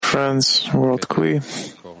Friends, World Kli,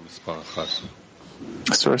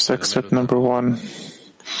 source excerpt number 1.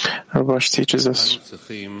 Rabash teaches us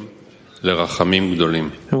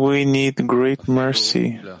we need great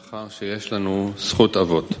mercy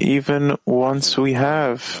even once we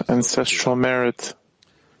have ancestral merit,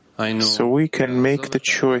 so we can make the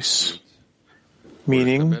choice,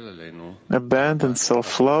 meaning abandon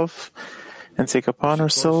self-love and take upon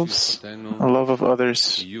ourselves a love of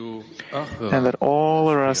others, and that all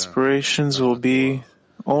our aspirations will be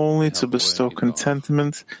only to bestow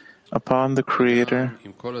contentment upon the Creator.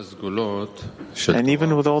 And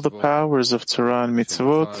even with all the powers of Torah and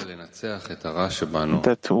Mitzvot,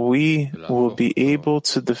 that we will be able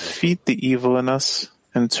to defeat the evil in us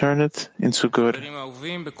and turn it into good. Yes,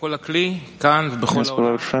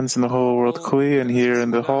 beloved friends in the whole world Kli and here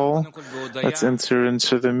in the hall, let's enter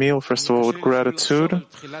into the meal, first of all, with gratitude. When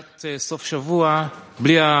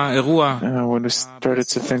we started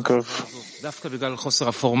to think of we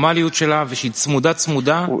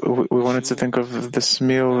wanted to think of this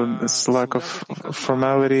meal, this lack of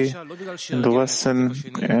formality in the lesson,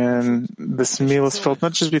 and this meal is felt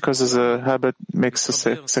not just because as a habit makes us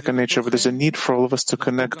second nature, but there's a need for all of us to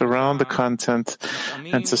connect around the content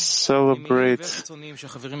and to celebrate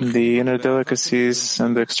the inner delicacies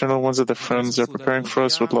and the external ones that the friends are preparing for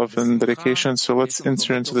us with love and dedication. So let's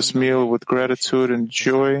enter into this meal with gratitude and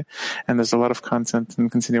joy, and there's a lot of content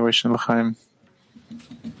and continuation. L'chaim.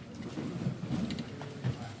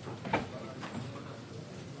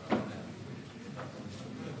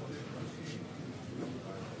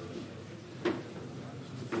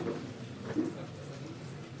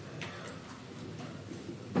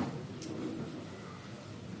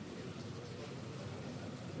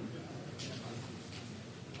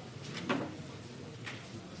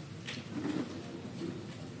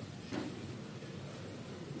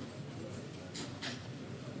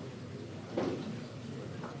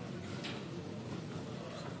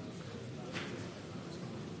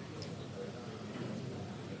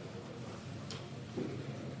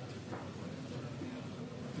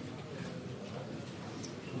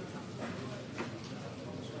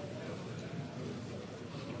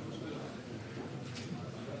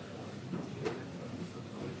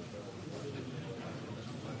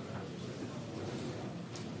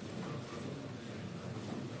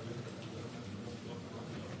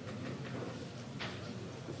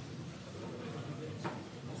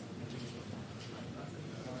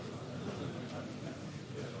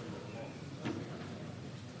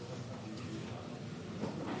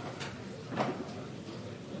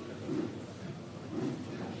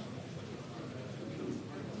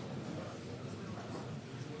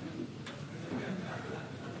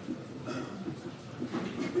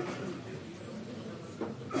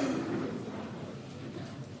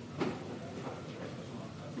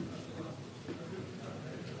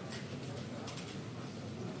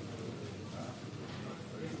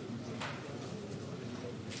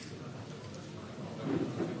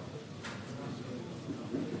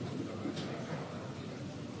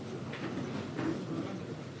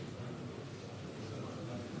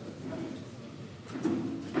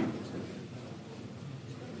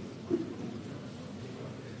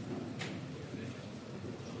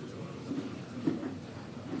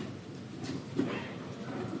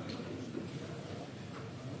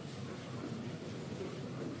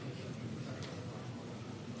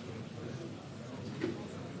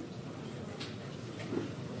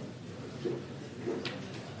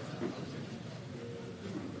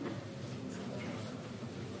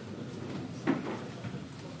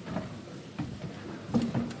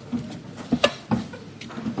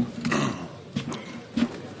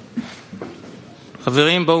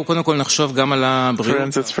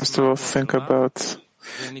 Friends, let's first of all think about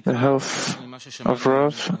the health of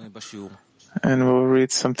Rav, and we'll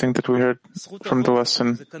read something that we heard from the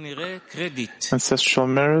lesson. Ancestral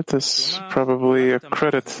merit is probably a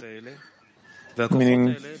credit,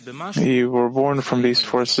 meaning you were born from these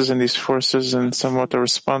forces, and these forces and somewhat are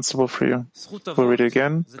responsible for you. We'll read it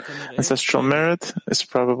again. Ancestral merit is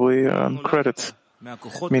probably credit,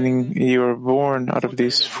 meaning you are born out of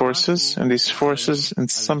these forces, and these forces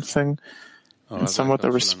and something and somewhat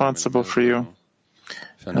are responsible for you.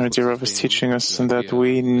 And our dear Rav is teaching us that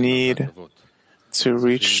we need to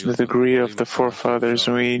reach the degree of the forefathers.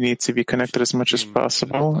 We need to be connected as much as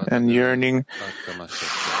possible and yearning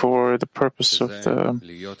for the purpose of the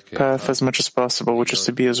path as much as possible, which is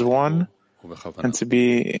to be as one and to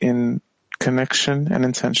be in connection and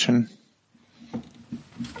intention.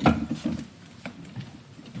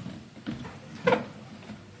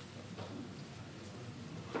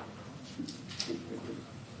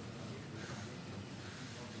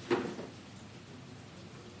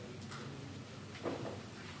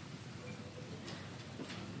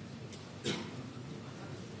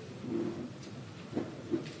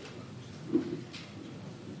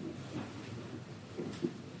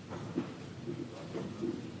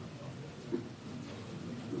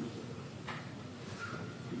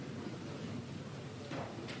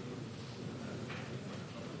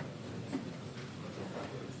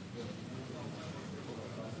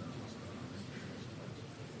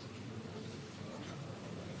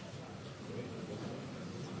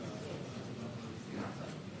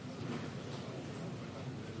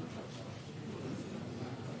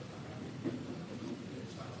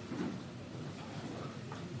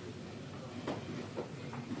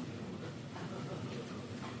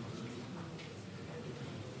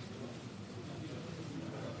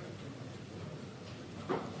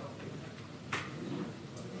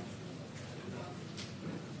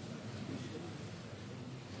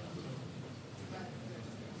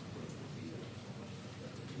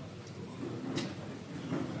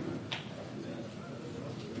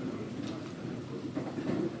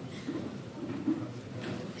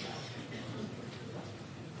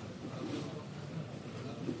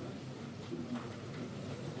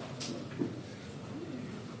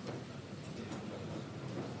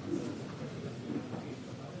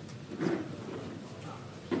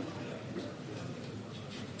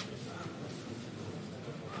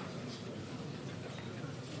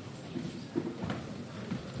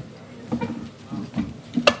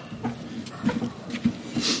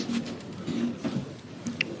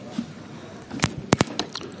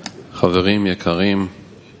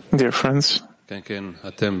 Dear friends,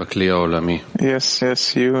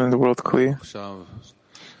 yes, you in the world Kli.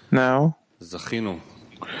 Now,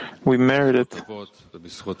 we merited,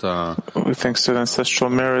 thanks to the ancestral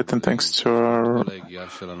merit and thanks to our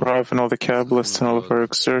Rav and all the Kabbalists and all of our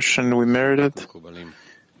exertion, we merited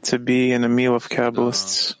to be in a meal of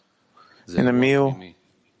Kabbalists. In a meal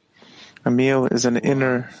is an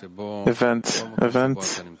inner event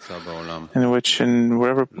in which,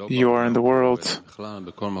 wherever you are in the world,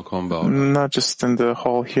 not just in the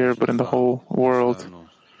hall here, but in the whole world,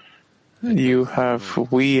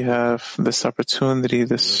 we have this opportunity,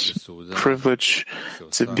 this privilege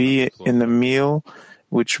to be in a meal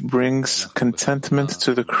which brings contentment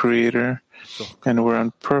to the Creator, and we're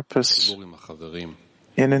on purpose,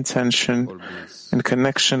 in intention, in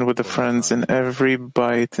connection with the friends, in every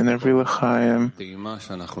bite, in every l'chaim,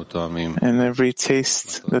 and every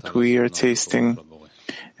taste that we are tasting.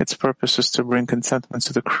 Its purpose is to bring contentment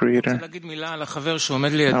to the Creator.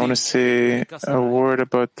 I want to say a word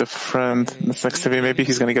about the friend that's next to me. Maybe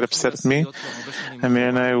he's going to get upset at me. Amir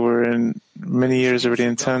and I were in many years already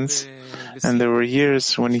in tents, and there were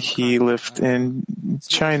years when he lived in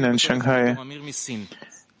China, in Shanghai.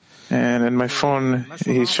 And in my phone,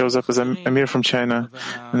 he shows up as Amir from China.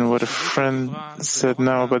 And what a friend said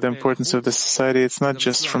now about the importance of this society, it's not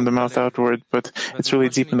just from the mouth outward, but it's really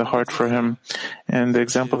deep in the heart for him. And the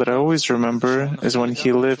example that I always remember is when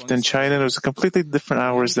he lived in China, it was completely different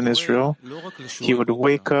hours than Israel. He would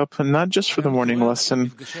wake up, not just for the morning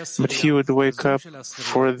lesson, but he would wake up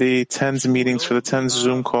for the TENS meetings, for the TENS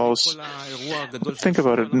Zoom calls. Think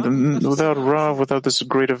about it. Without Rav, without this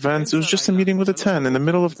great event, it was just a meeting with a 10 in the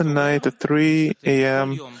middle of the night. At 3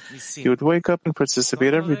 a.m., he would wake up and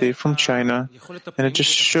participate every day from China, and it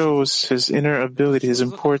just shows his inner ability, his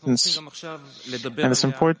importance. And this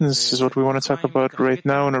importance is what we want to talk about right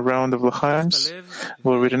now in a round of l'chaims.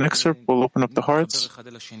 We'll read an excerpt, we'll open up the hearts,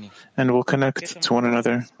 and we'll connect to one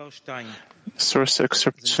another. Source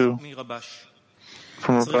excerpt 2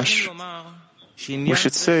 from Rabash. We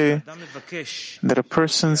should say that a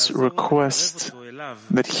person's request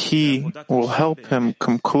that he will help him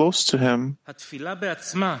come close to him,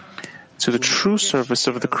 to the true service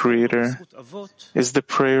of the Creator, is the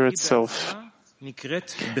prayer itself.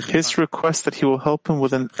 His request that he will help him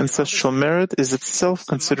with an ancestral merit is itself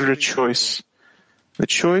considered a choice. The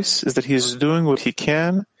choice is that he is doing what he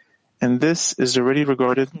can, and this is already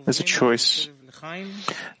regarded as a choice.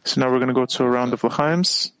 So now we're going to go to a round of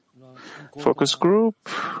l'chaims. Focus group.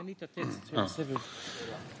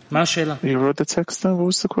 You wrote the text down? What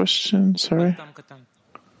was the question? Sorry.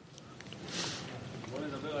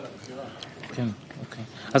 So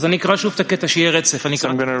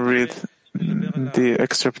I'm going to read the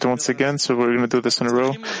excerpt once again, so we're going to do this in a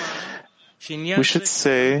row. We should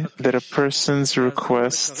say that a person's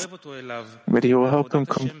request that he will help him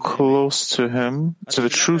come close to him, to the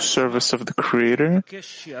true service of the Creator,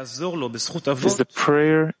 is the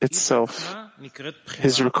prayer itself.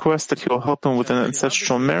 His request that he will help him with an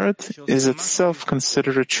ancestral merit is itself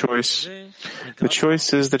considered a choice. The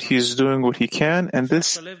choice is that he is doing what he can, and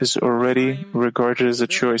this is already regarded as a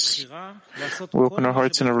choice. We open our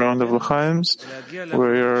hearts in a round of l'chaims,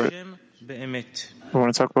 where we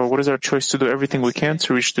want to talk about what is our choice to do everything we can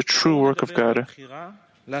to reach the true work of God.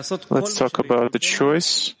 Let's talk about the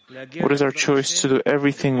choice. What is our choice to do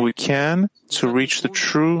everything we can to reach the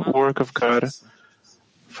true work of God?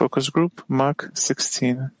 Focus group, Mach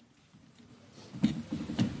 16.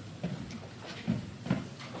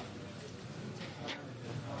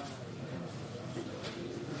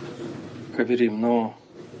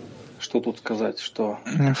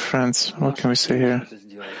 Friends, what can we say here?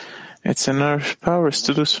 It's in our powers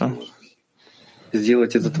to do so. It's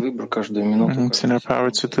in our power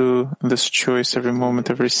to do this choice every moment,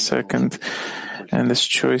 every second. And this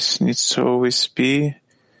choice needs to always be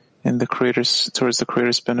in the Creator's, towards the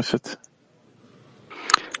Creator's benefit.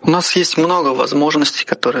 We have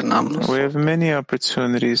many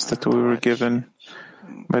opportunities that we were given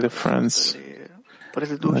by the friends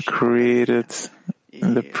that created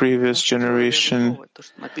in the previous generation,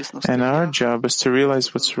 and our job is to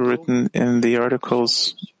realize what's written in the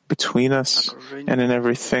articles between us and in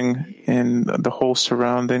everything, in the whole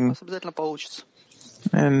surrounding,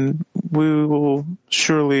 and we will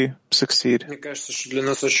surely succeed. I think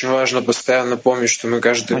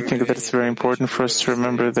that it's very important for us to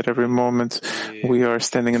remember that every moment we are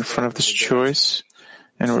standing in front of this choice,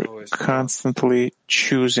 and we're constantly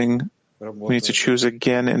choosing. We need to choose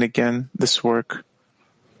again and again this work.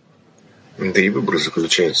 And the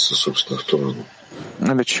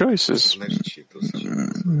choice is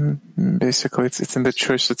basically it's in the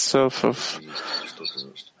choice itself of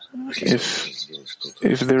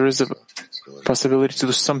if there is a possibility to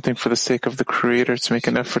do something for the sake of the Creator, to make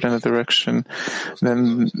an effort in the direction,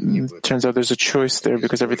 then it turns out there's a choice there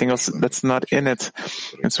because everything else that's not in it.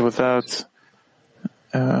 And so without,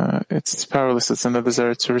 it's powerless. It's in the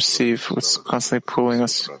desire to receive what's constantly pulling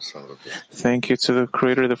us. Thank you to the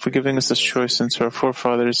Creator for giving us this choice, and to our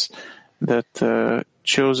forefathers that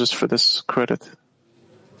chose us for this credit.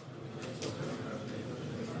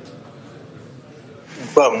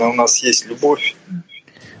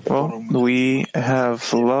 Well, we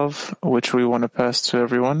have love, which we want to pass to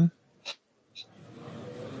everyone.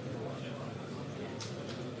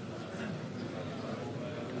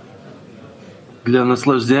 Для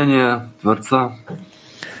наслаждения Творца.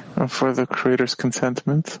 For the Creator's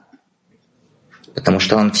contentment. Потому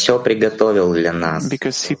что Он все приготовил для нас.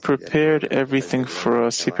 Because He prepared everything for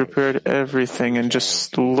us. He prepared everything, and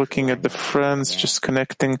just looking at the friends, just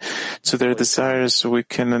connecting to their desires, we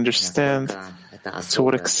can understand to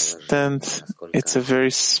what extent it's a very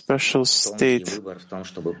special state,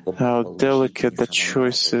 how delicate the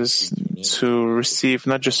choice is to receive,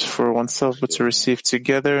 not just for oneself, but to receive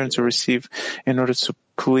together and to receive in order to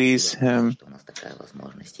please Him.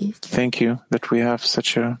 Thank you that we have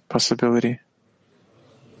such a possibility.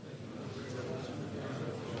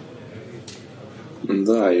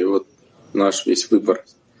 Да, и вот наш весь выбор.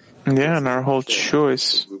 Yeah, and our whole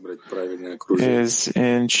choice is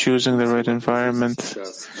in choosing the right environment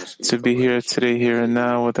to be here today, here and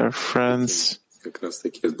now with our friends,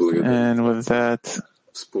 and with that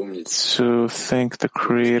to thank the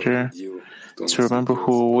Creator, to remember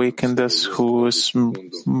who awakened us, who is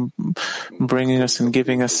bringing us and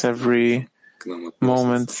giving us every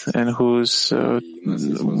moment, and who's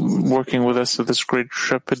working with us with this great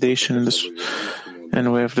trepidation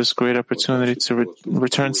and we have this great opportunity to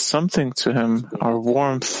return something to Him, our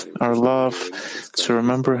warmth, our love, to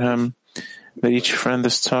remember Him, that each friend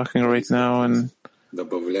is talking right now and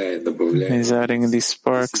He's adding these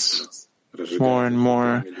sparks more and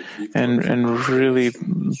more and really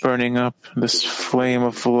burning up this flame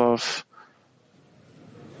of love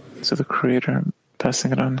to the Creator,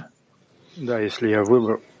 passing it on. Да, если я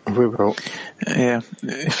выбрал,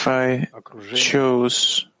 if I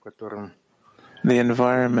chose the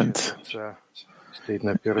environment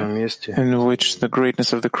in which the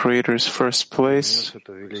greatness of the Creator is first place,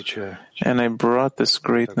 and I brought this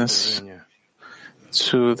greatness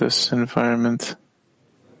to this environment,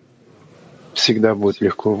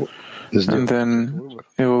 and then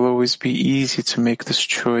it will always be easy to make this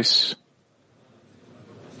choice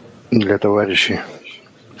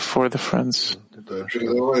for the friends.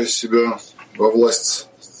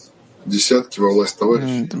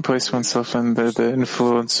 Place oneself under the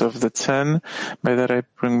influence of the 10. By that I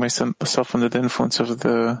bring myself under the influence of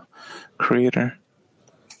the Creator.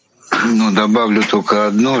 And I'll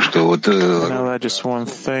add just one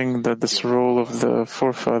thing, that this role of the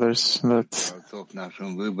forefathers, that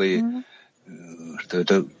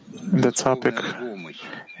the topic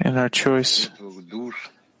in our choice,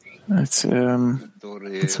 it's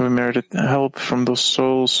we merited help from those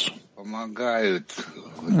souls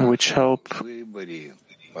which help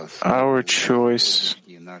our choice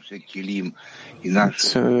to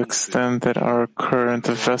the extent that our current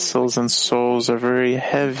vessels and souls are very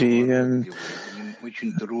heavy and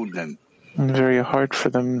very hard for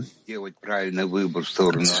them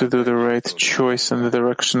to do the right choice in the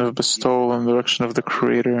direction of bestowal and the direction of the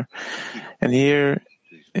Creator. And here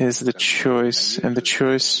is the choice, and the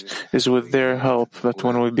choice is with their help, that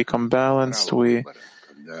when we become balanced, we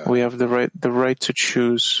have the right to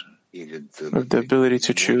choose, the ability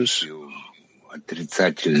to choose. And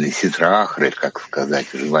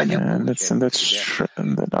it's in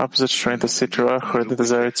that opposite strength, the Sitra Achra, the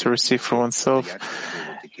desire to receive for oneself,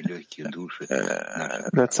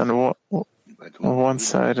 that's on one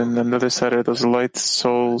side, and on the other side are those light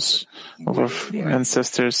souls of our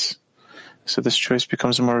ancestors. So this choice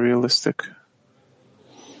becomes more realistic.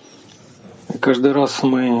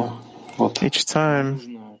 Each time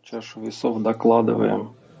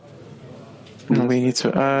we need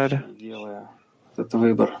to add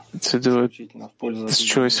to do this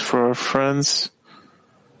choice for our friends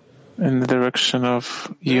in the direction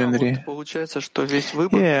of unity.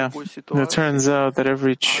 Yeah, it turns out that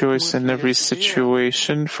every choice in every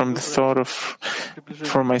situation, from the thought of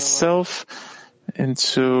for myself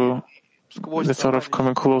into the thought of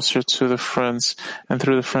coming closer to the friends, and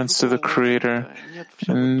through the friends to the Creator.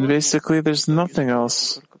 And basically there's nothing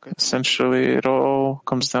else. Essentially it all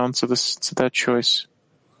comes down to that choice.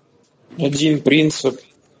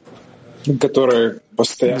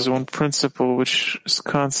 There's one principle which is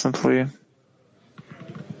constantly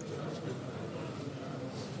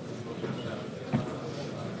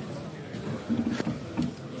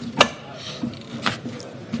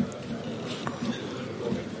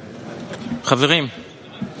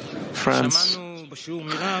friends.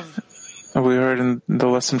 We heard in the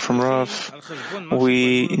lesson from Rav,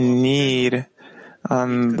 we need,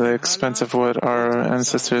 on the expense of what our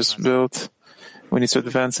ancestors built, we need to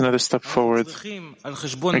advance another step forward.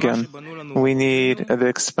 Again, we need, at the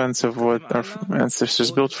expense of what our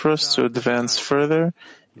ancestors built for us, to advance further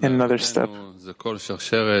in another step.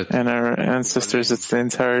 And our ancestors, it's the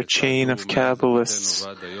entire chain of Kabbalists,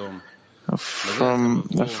 from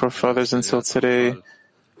the forefathers until today.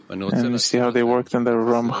 And you see how they worked in the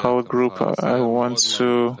Ramchal group. I want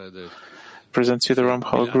to present to you the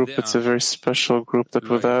Ramchal group. It's a very special group that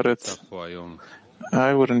without it,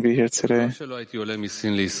 I wouldn't be here today.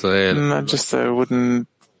 Not just I wouldn't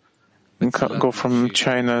go from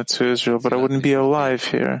China to Israel, but I wouldn't be alive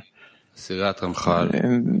here.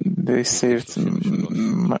 And they saved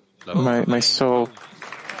my soul.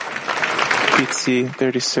 PT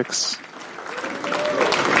 36.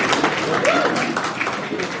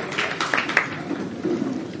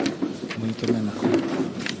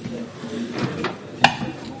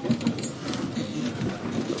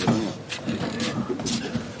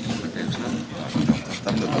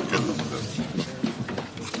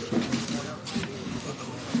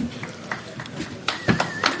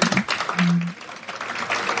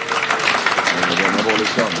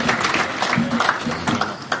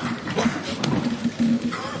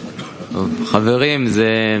 Friends,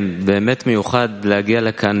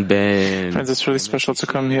 it's really special to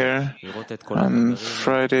come here on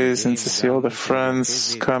Fridays and to see all the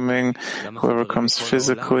friends coming, whoever comes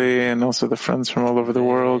physically, and also the friends from all over the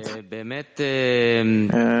world.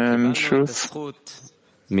 And truth,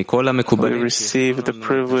 we receive the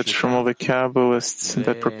privilege from all the Kabbalists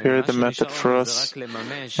that prepared the method for us,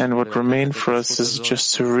 and what remains for us is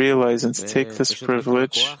just to realize and to take this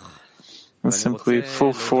privilege and simply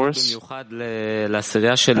full force. I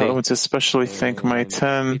want to especially thank my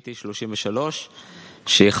 10,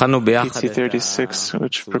 PT36,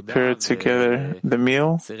 which prepared together the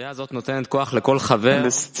meal. And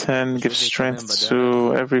this 10 gives strength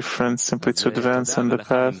to every friend simply to advance on the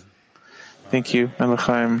path. Thank you, and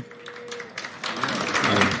l'chaim.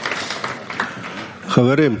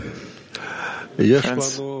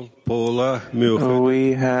 Friends,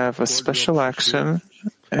 we have a special action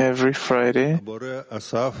every Friday, and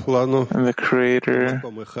the Creator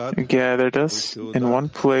gathered us in one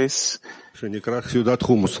place in a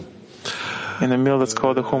meal that's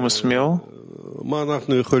called the Hummus meal.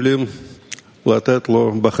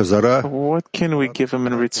 What can we give Him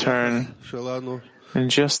in return? And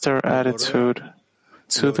just our attitude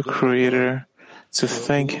to the Creator, to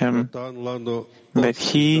thank Him that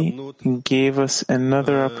He gave us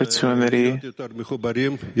another opportunity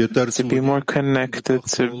to be more connected,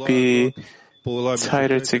 to be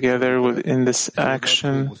tighter together within this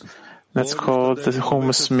action that's called the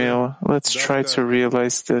Hummus meal. Let's try to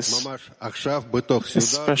realize this,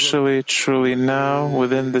 especially truly now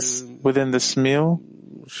within this meal.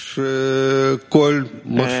 And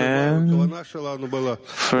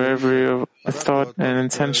for every thought and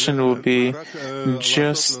intention will be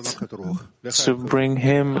just to bring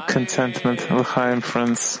Him contentment. L'chaim,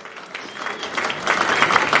 friends.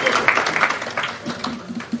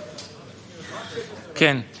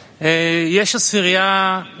 Yeah,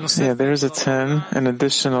 there is a 10, an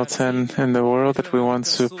additional 10 in the world that we want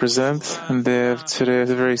to present, and they have today a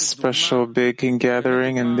very special big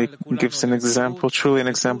gathering, and it gives an example, truly an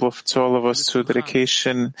example to all of us, to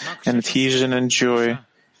dedication and adhesion and joy.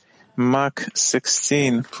 Mach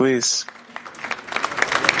 16, please.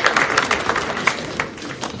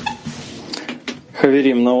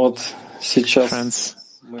 Friends,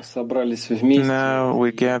 now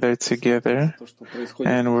we gather together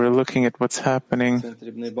and we're looking at what's happening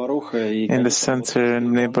in the center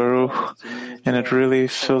in Bnei Baruch, and it really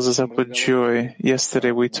fills us up with joy.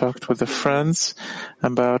 Yesterday we talked with the friends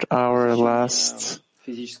about our last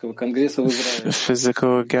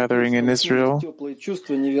physical gathering in Israel,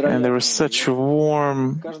 and there were such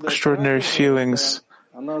warm, extraordinary feelings.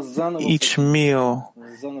 Each meal,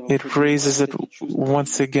 it raises it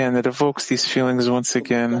once again, it evokes these feelings once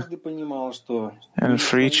again. And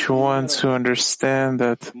for each one to understand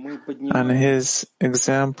that on his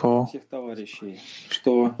example,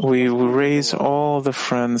 we raise all the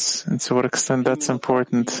friends, and to what extent that's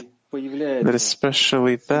important. That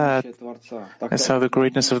especially that is how the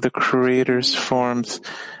greatness of the Creator is formed.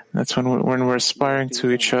 That's when we're aspiring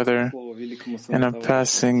to each other. And I'm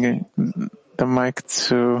passing the mic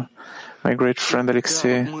to my great friend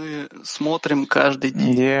Alexei.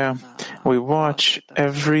 Yeah, we watch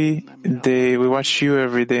every day. We watch you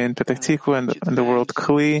every day in Petah Tikva and the world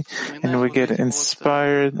Kli, and we get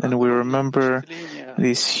inspired and we remember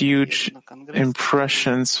these huge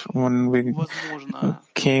impressions when we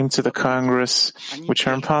came to the Congress, which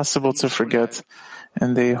are impossible to forget.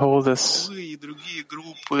 And they hold us,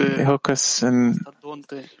 they hook us, and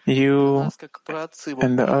you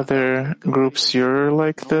and the other groups, you're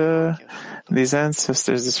like these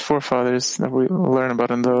ancestors, these forefathers that we learn about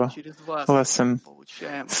in the lesson.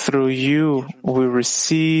 Through you, we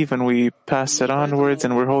receive and we pass it onwards,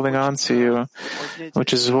 and we're holding on to you,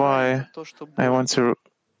 which is why I want to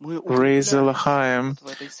raise a l'chaim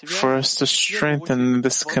for us to strengthen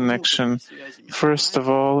this connection, first of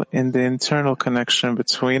all, in the internal connection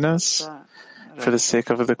between us, for the sake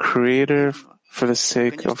of the Creator, for the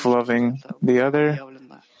sake of loving the other,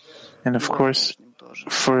 and of course,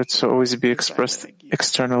 for it to always be expressed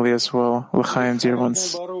externally as well. L'chaim, dear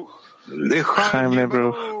ones. L'chaim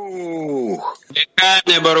Nebaruch. L'chaim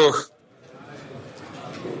Nebaruch.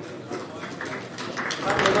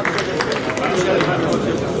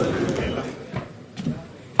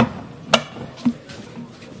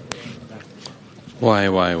 Why?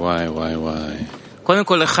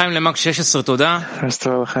 First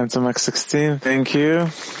of all, l'chaim to Mac 16, thank you.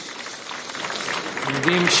 And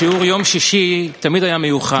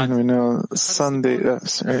we know Sunday,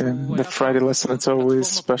 the Friday lesson, it's always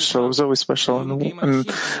special. It was always special. And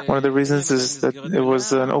one of the reasons is that it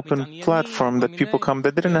was an open platform that people come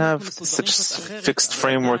that didn't have such fixed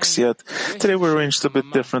frameworks yet. Today we're arranged a bit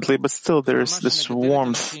differently, but still there's this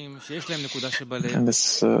warmth. And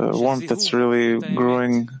this warmth that's really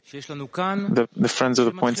growing the friends of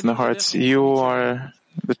the points in the hearts. You are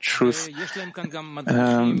the truth,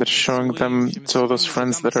 that's showing them to all those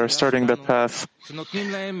friends that are starting that path. And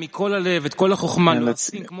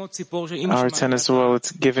our 10 as well,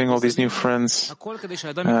 it's giving all these new friends,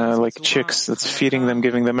 like chicks, that's feeding them,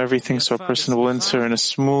 giving them everything, so a person will enter in a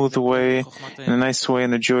smooth way, in a nice way,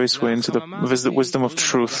 in a joyous way, into the wisdom of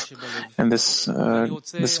truth. And this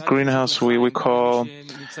greenhouse we call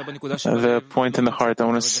the point in the heart. I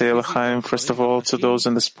want to say l'chaim, first of all, to those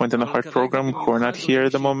in this point in the heart program who are not here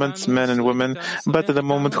at the moment, men and women, but at the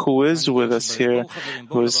moment who is with us here,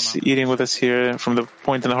 who is eating with us here from the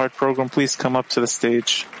Point in the Heart program, please come up to the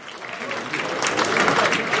stage.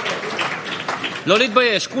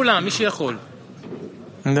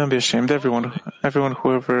 And don't be ashamed. Everyone,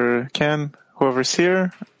 whoever can, whoever's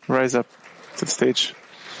here, rise up to the stage.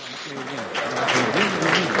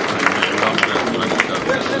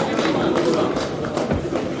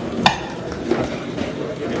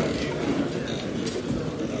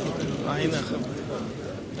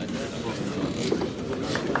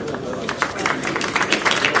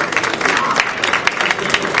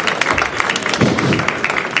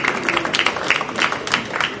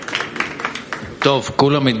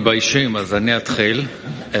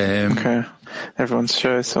 Okay, everyone's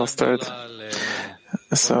shy, so I'll start.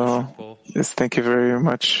 So, yes, thank you very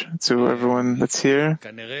much to everyone that's here.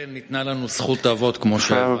 Probably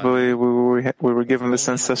we were given this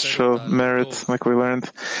ancestral merit, like we learned.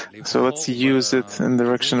 So let's use it in the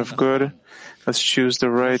direction of good. Let's choose the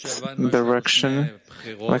right direction.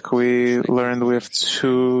 Like we learned, we have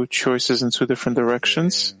two choices in two different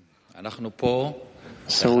directions.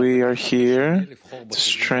 So we are here to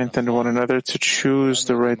strengthen one another, to choose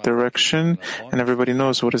the right direction, and everybody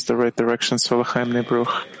knows what is the right direction. So l'chaim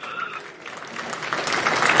Nebaruch.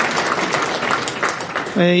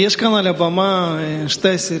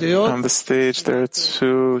 On the stage there are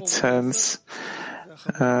two tents.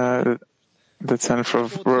 The 10 for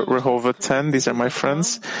Rehovot 10, these are my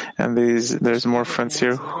friends, and there's more friends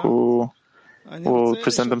here who will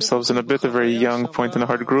present themselves in a bit, a very young Point in the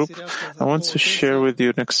Heart group. I want to share with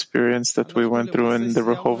you an experience that we went through in the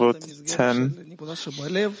Rehovot 10.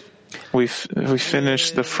 We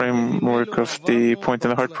finished the framework of the Point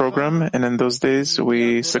in the Heart program, and in those days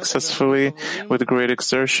we successfully, with great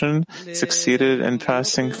exertion, succeeded in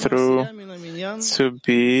passing through to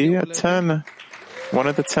be a 10, one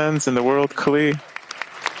of the 10s in the world Kli.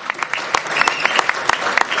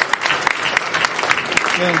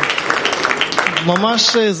 We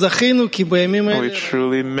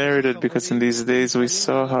truly merited because in these days we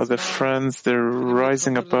saw how the friends, they're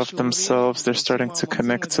rising above themselves, they're starting to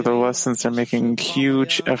connect to the lessons, they're making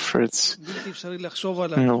huge efforts.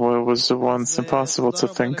 What was once impossible to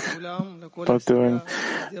think about doing.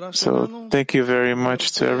 So thank you very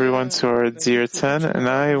much to everyone, to our dear 10. And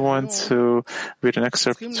I want to read an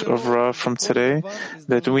excerpt of Rav from today,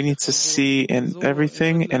 that we need to see in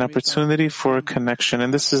everything an opportunity for a connection.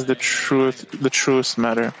 And this is the truest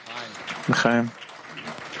matter. L'chaim.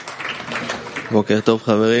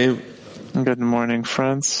 Good morning,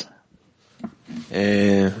 friends.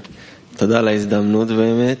 Thank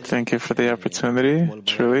you for the opportunity,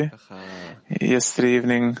 truly. Yesterday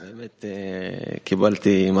evening,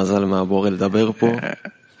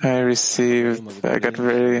 I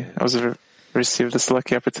received this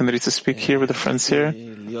lucky opportunity to speak here with the friends here.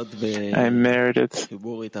 I merited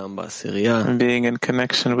being in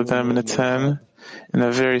connection with them in a 10, in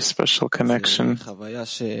a very special connection.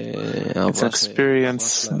 It's an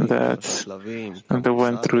experience that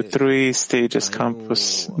went through 3 stages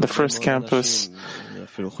campus. The first campus,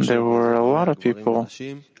 there were a lot of people,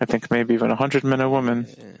 I think maybe even 100 men and women.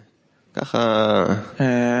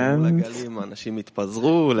 And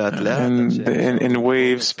in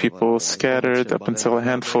waves, people scattered up until a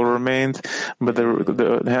handful remained, but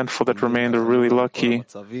the handful that remained are really lucky.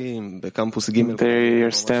 They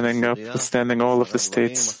are standing all of the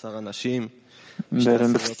states. That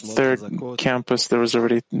in the third campus there was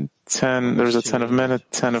already 10, there was a 10 of men, a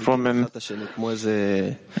 10 of women,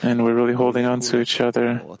 and we're really holding on to each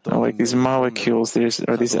other like these molecules, these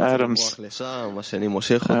atoms,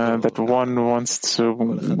 that one wants to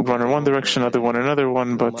run in one direction, other one another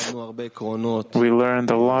one, but we learned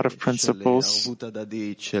a lot of principles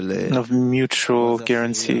of mutual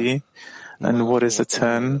guarantee, and what is a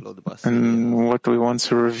 10, and what we want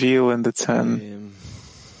to reveal in the 10.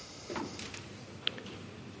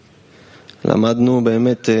 We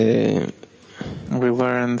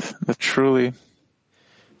learned that truly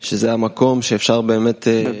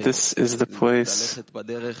that this is the place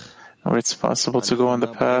where it's possible to go on the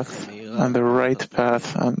path, on the right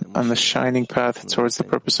path, on the shining path towards the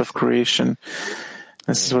purpose of creation.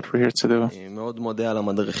 This is what we're here to do.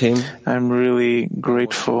 I'm really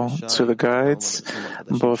grateful to the guides,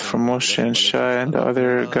 both from Moshe and Shai and the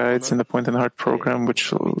other guides in the Point in the Heart program,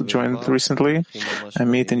 which joined recently.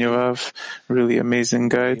 Amit and Yoav, really amazing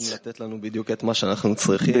guides.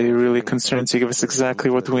 They really concerned to give us exactly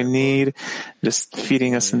what we need, just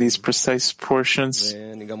feeding us in these precise portions.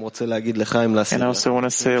 And I also want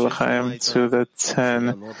to say L'chaim to the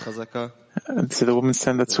 10, to the women's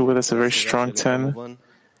 10 that's with us, a very strong 10,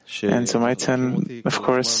 and to my 10, of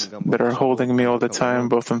course, that are holding me all the time,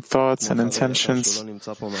 both in thoughts and intentions.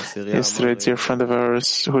 Yesterday, a dear friend of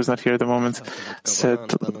ours, who is not here at the moment, said,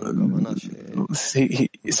 he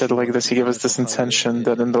said like this, he gave us this intention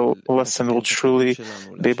that in the lesson we'll truly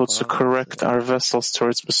be able to correct our vessels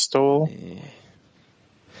towards bestowal.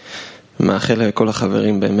 I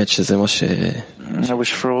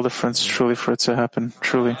wish for all the friends truly for it to happen,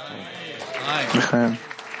 truly. L'chaim.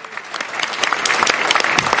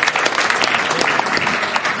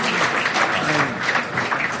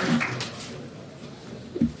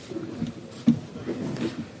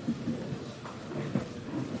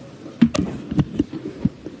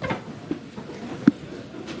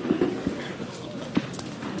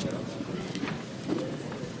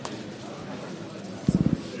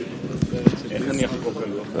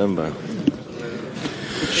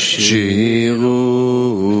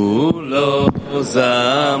 שירו לו,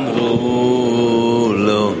 זמרו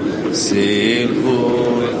לו, סילחו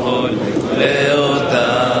לכל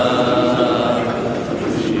לאותה.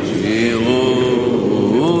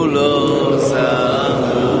 שירו לו,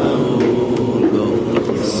 זמרו לו,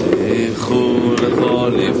 סילחו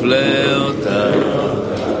לכל לפלאותה.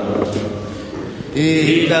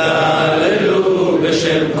 יתהללו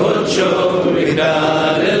בשם קודשו,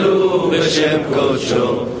 יתהללו בשם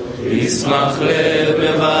קודשו, ישמח לב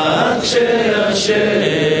מבקשי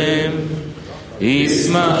השם,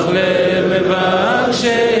 ישמח לב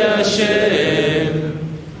מבקשי השם,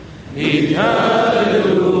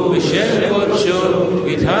 יתהללו בשם קודשו,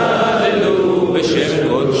 יתהללו בשם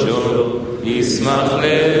קודשו, ישמח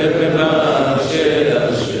לב מבקשי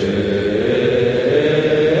השם,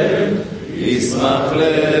 ישמח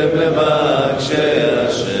לב מבקשי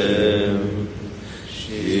השם.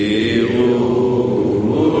 שירו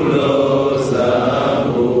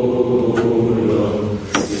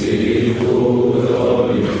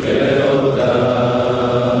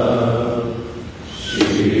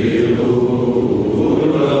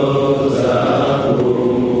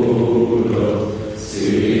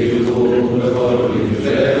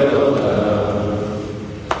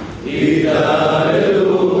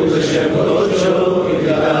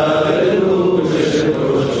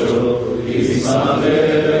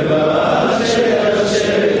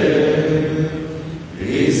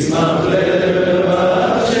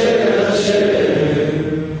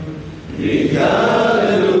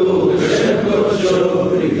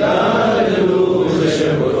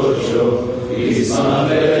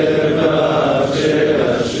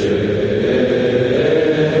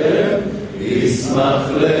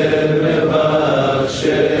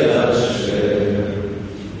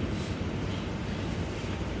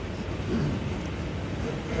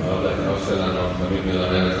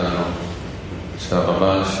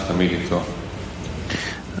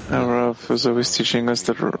Our Rav is always teaching us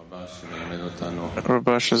that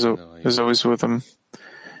Rabash is always with him.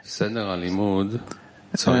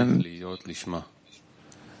 And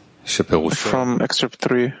from excerpt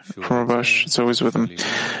 3 from Rabash, it's always with him.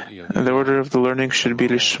 And the order of the learning should be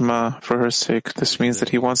Lishma, for her sake. This means that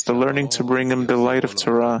he wants the learning to bring him the light of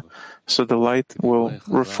Torah, so the light will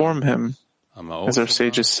reform him. As our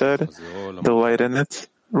sages said, the light in it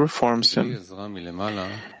reforms him.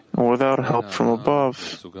 Without help from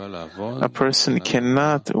above, a person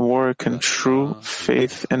cannot work in true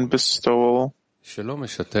faith and bestowal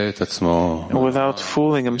without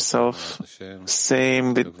fooling himself,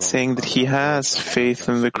 saying that he has faith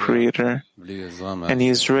in the Creator, and he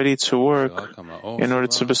is ready to work in order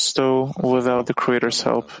to bestow without the Creator's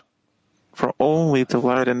help. For only the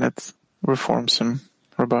light in it reforms him.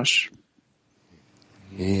 Rabash.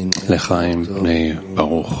 L'chaim Bnei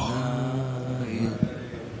Baruch.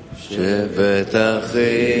 שבת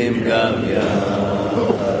אחים גם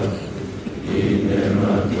יחד, הנה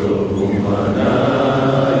מה טוב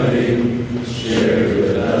ומנעים,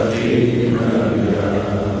 שבת אחים גם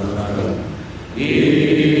יחד,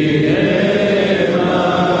 הנה מה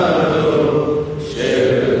טוב,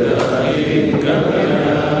 שבת אחים גם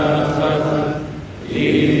יחד,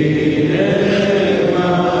 הנה מה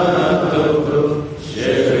טוב,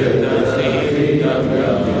 שבת אחים גם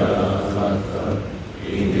יחד.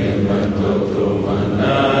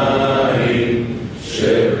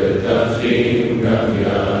 שבת אחים גם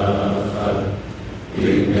יחד,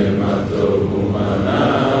 הנה מה טוב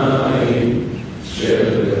ומנעים,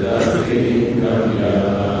 שבת אחים גם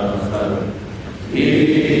יחד,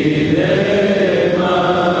 הנה מה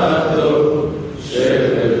טוב,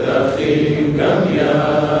 שבת אחים גם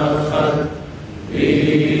יחד,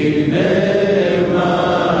 הנה מה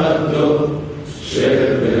טוב,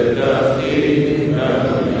 שבת אחים גם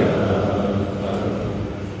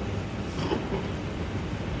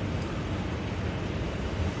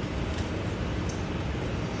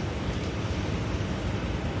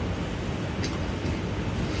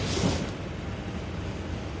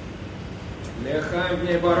L'chaim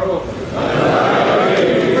Bnei Baruch.